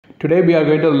Today we are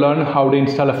going to learn how to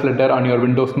install a Flutter on your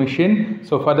Windows machine.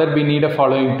 So for that we need the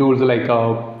following tools like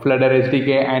Flutter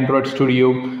SDK, Android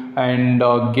Studio, and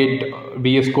Git,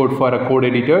 VSCode for a code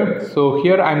editor. So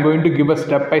here I'm going to give a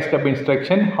step-by-step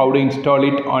instruction how to install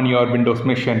it on your Windows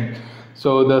machine.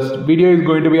 So this video is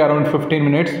going to be around 15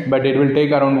 minutes, but it will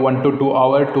take around 1 to 2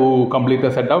 hours to complete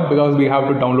the setup because we have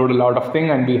to download a lot of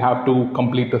things and we have to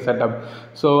complete the setup.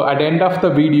 So at the end of the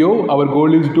video, our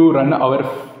goal is to run our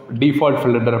default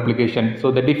Flutter application.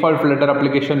 So the default Flutter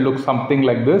application looks something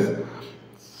like this.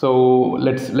 So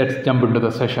let's jump into the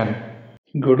session.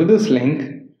 Go to this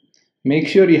link. Make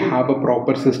sure you have a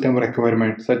proper system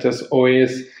requirement such as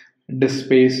OS, disk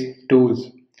space, tools.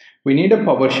 We need a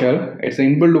PowerShell. It's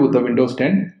inbuilt with the Windows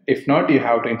 10. If not, you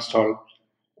have to install.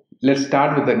 Let's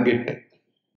start with the Git.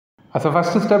 As a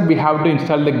first step, we have to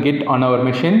install the Git on our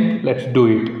machine. Let's do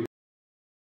it.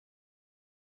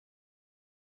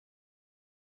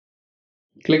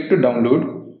 Click to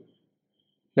download.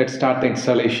 Let's start the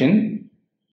installation.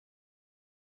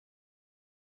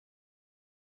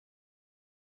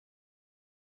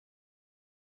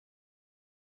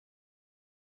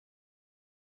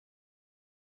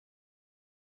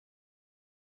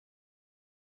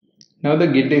 Now the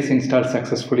Git is installed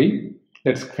successfully.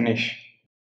 Let's finish.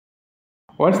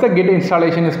 Once the Git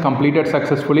installation is completed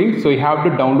successfully, so you have to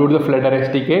download the Flutter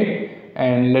SDK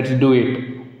and let's do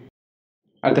it.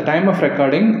 At the time of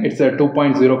recording, it's a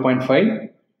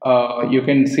 2.0.5. You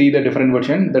can see the different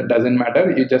version. That doesn't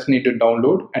matter. You just need to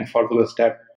download and follow the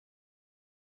step.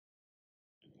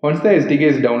 Once the SDK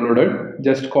is downloaded,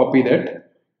 just copy that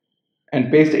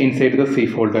and paste inside the C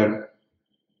folder.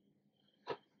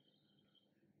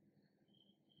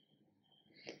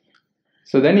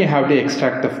 So then you have to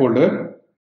extract the folder.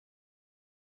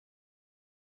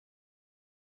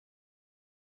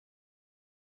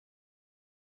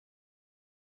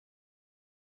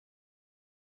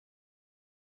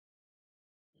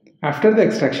 After the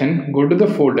extraction, go to the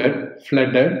folder,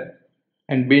 Flutter,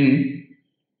 and bin,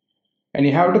 and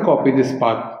you have to copy this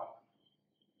path.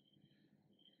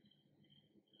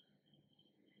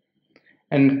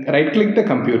 And right click the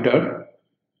computer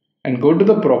and go to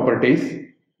the properties.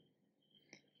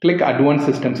 Click Advanced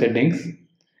System Settings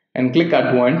and click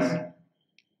Advanced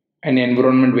and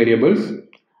Environment Variables.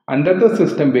 Under the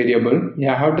System Variable, you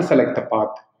have to select the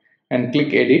path and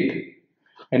click Edit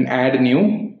and Add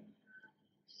New.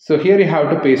 So here you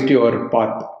have to paste your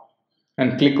path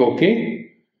and click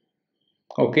OK,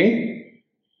 OK,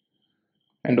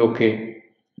 and OK.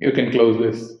 You can close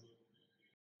this.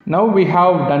 Now we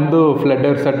have done the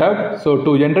Flutter setup. So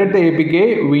to generate the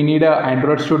APK, we need an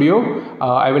Android Studio.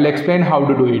 I will explain how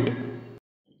to do it.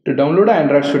 To download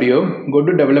Android Studio, go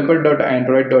to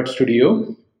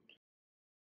developer.android.studio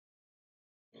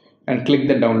and click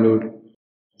the download.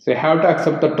 So you have to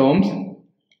accept the terms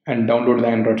and download the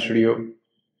Android Studio.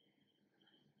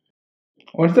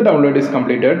 Once the download is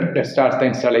completed, let's start the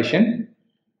installation.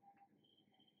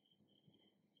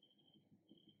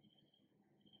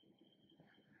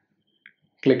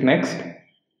 Click Next,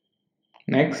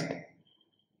 Next,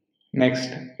 Next,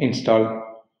 Install.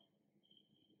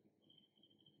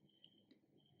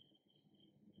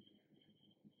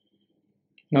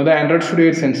 Now the Android Studio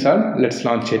is installed. Let's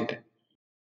launch it.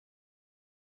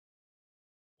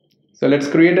 So let's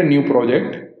create a new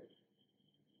project.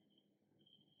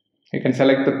 You can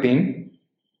select the theme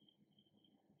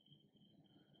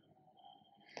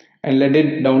and let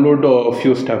it download a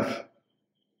few stuff.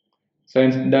 So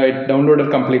it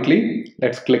downloaded completely.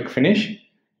 Let's click Finish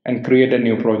and create a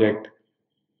new project.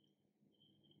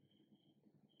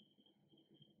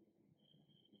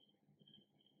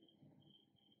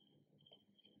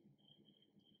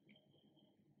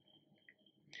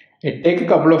 It takes a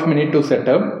couple of minutes to set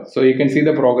up, so you can see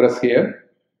the progress here.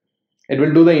 It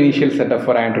will do the initial setup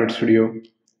for Android Studio.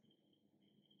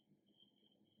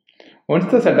 Once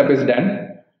the setup is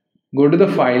done, go to the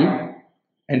File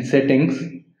and Settings,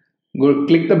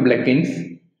 click the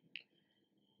Plugins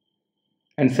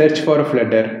and search for a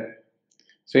Flutter.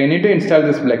 So you need to install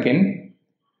this plugin.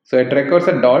 So it requires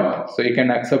a dot, so you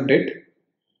can accept it.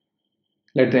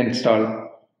 Let's install.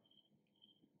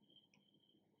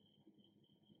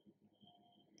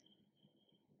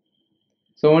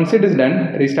 So once it is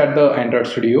done, restart the Android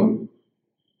Studio.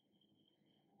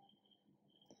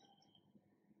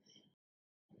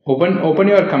 Open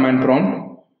your command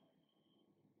prompt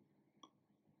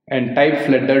and type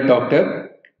Flutter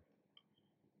Doctor.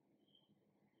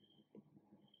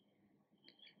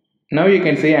 Now you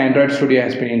can see Android Studio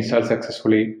has been installed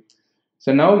successfully.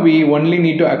 So now we only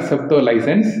need to accept the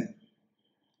license.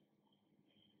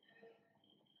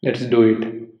 Let's do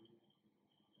it.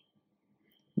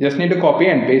 Just need to copy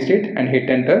and paste it and hit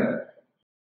enter.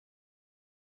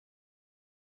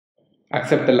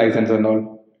 Accept the license and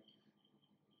all.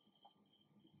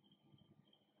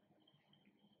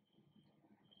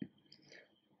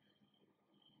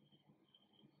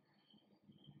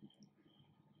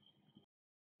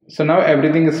 So now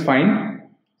everything is fine.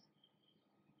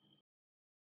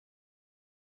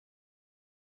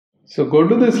 So go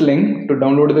to this link to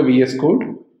download the VS Code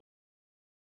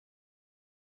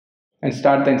and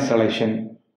start the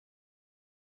installation.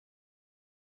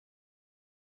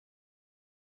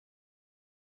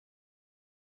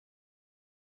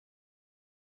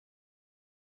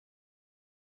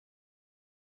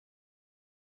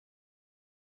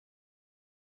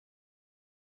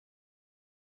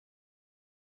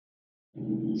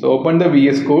 So open the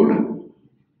VS Code,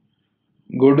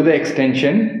 go to the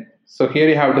extension. So here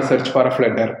you have to search for a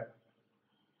Flutter.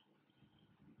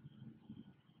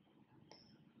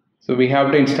 So we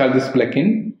have to install this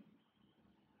plugin.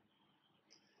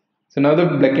 So now the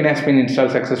plugin has been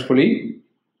installed successfully.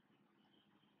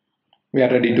 We are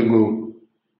ready to go.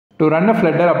 To run a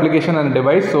Flutter application on a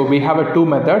device, so we have two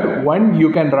methods. One,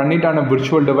 you can run it on a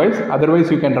virtual device. Otherwise,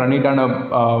 you can run it on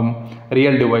a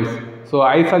real device. So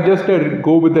I suggest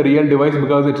go with the real device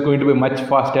because it's going to be much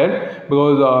faster.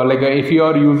 Because if you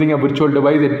are using a virtual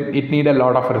device, it need a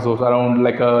lot of resource, around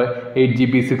like 8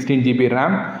 GB, 16 GB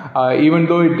RAM. Even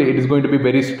though it is going to be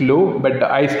very slow, but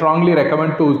I strongly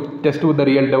recommend to test with the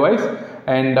real device.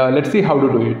 And let's see how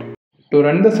to do it. To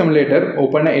run the simulator,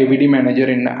 open a AVD manager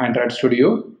in Android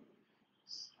Studio.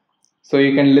 So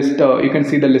you can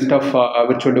see the list of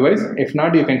virtual device. If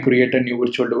not, you can create a new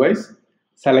virtual device.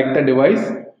 Select the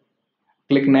device.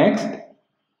 Click next,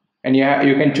 and you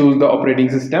can choose the operating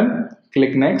system.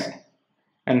 Click next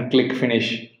and click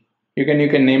finish. You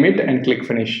can name it and click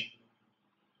finish.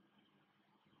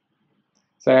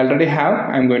 So I already have.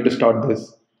 I'm going to start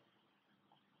this.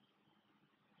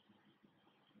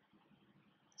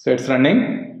 So it's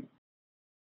running.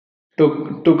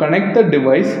 To connect the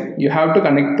device, you have to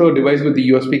connect the device with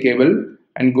the USB cable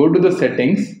and go to the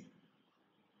settings,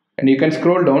 and you can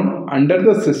scroll down under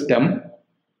the system.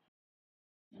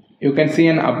 You can see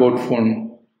an about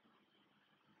phone.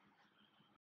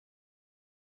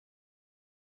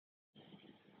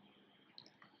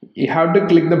 You have to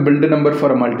click the build number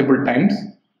for multiple times.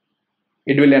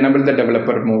 It will enable the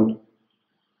developer mode.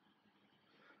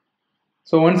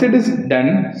 So once it is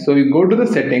done, so you go to the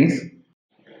settings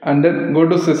and then go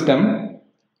to system,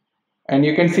 and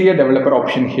you can see a developer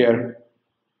option here.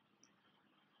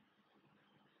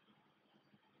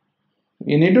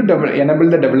 You need to enable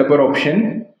the developer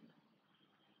option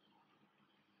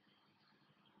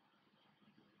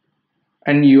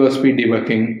and USB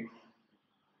debugging.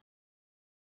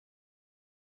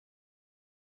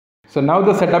 So now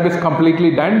the setup is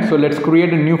completely done. So let's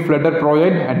create a new Flutter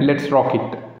project and let's rock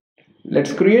it.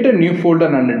 Let's create a new folder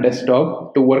on the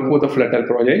desktop to work with the Flutter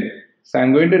project. So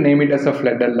I'm going to name it as a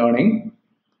Flutter Learning.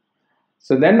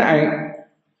 So then I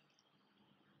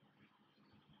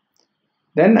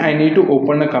need to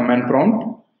open a command prompt.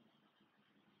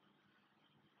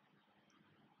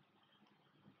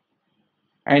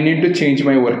 I need to change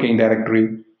my working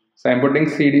directory. So I'm putting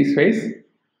cd space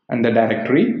and the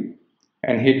directory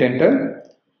and hit enter.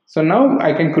 So now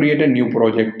I can create a new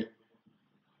project.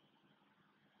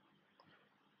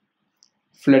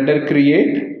 Flutter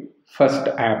create first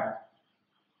app.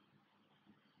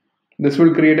 This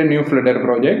will create a new Flutter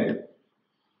project.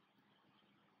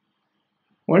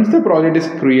 Once the project is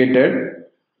created,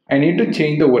 I need to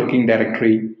change the working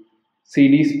directory.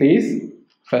 cd space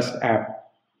first app.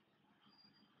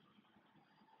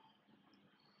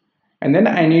 And then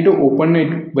I need to open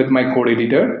it with my code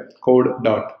editor, code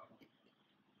dot.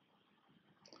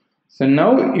 So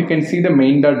now you can see the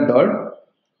main dot.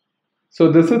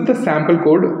 So this is the sample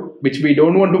code which we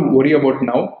don't want to worry about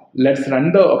now. Let's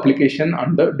run the application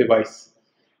on the device.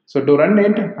 So to run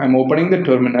it, I'm opening the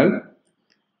terminal.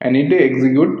 I need to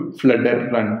execute Flutter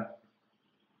run.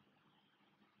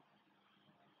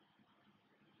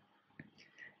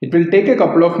 It will take a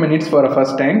couple of minutes for a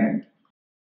first time.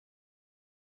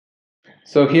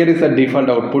 So here is the default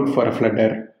output for a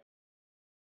Flutter.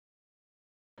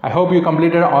 I hope you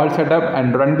completed all setup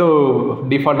and run the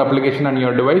default application on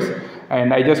your device,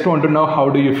 and I just want to know how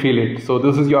do you feel it. So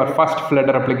this is your first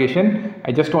Flutter application.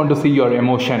 I just want to see your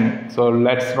emotion. So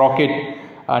let's rock it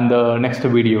on the next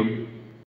video.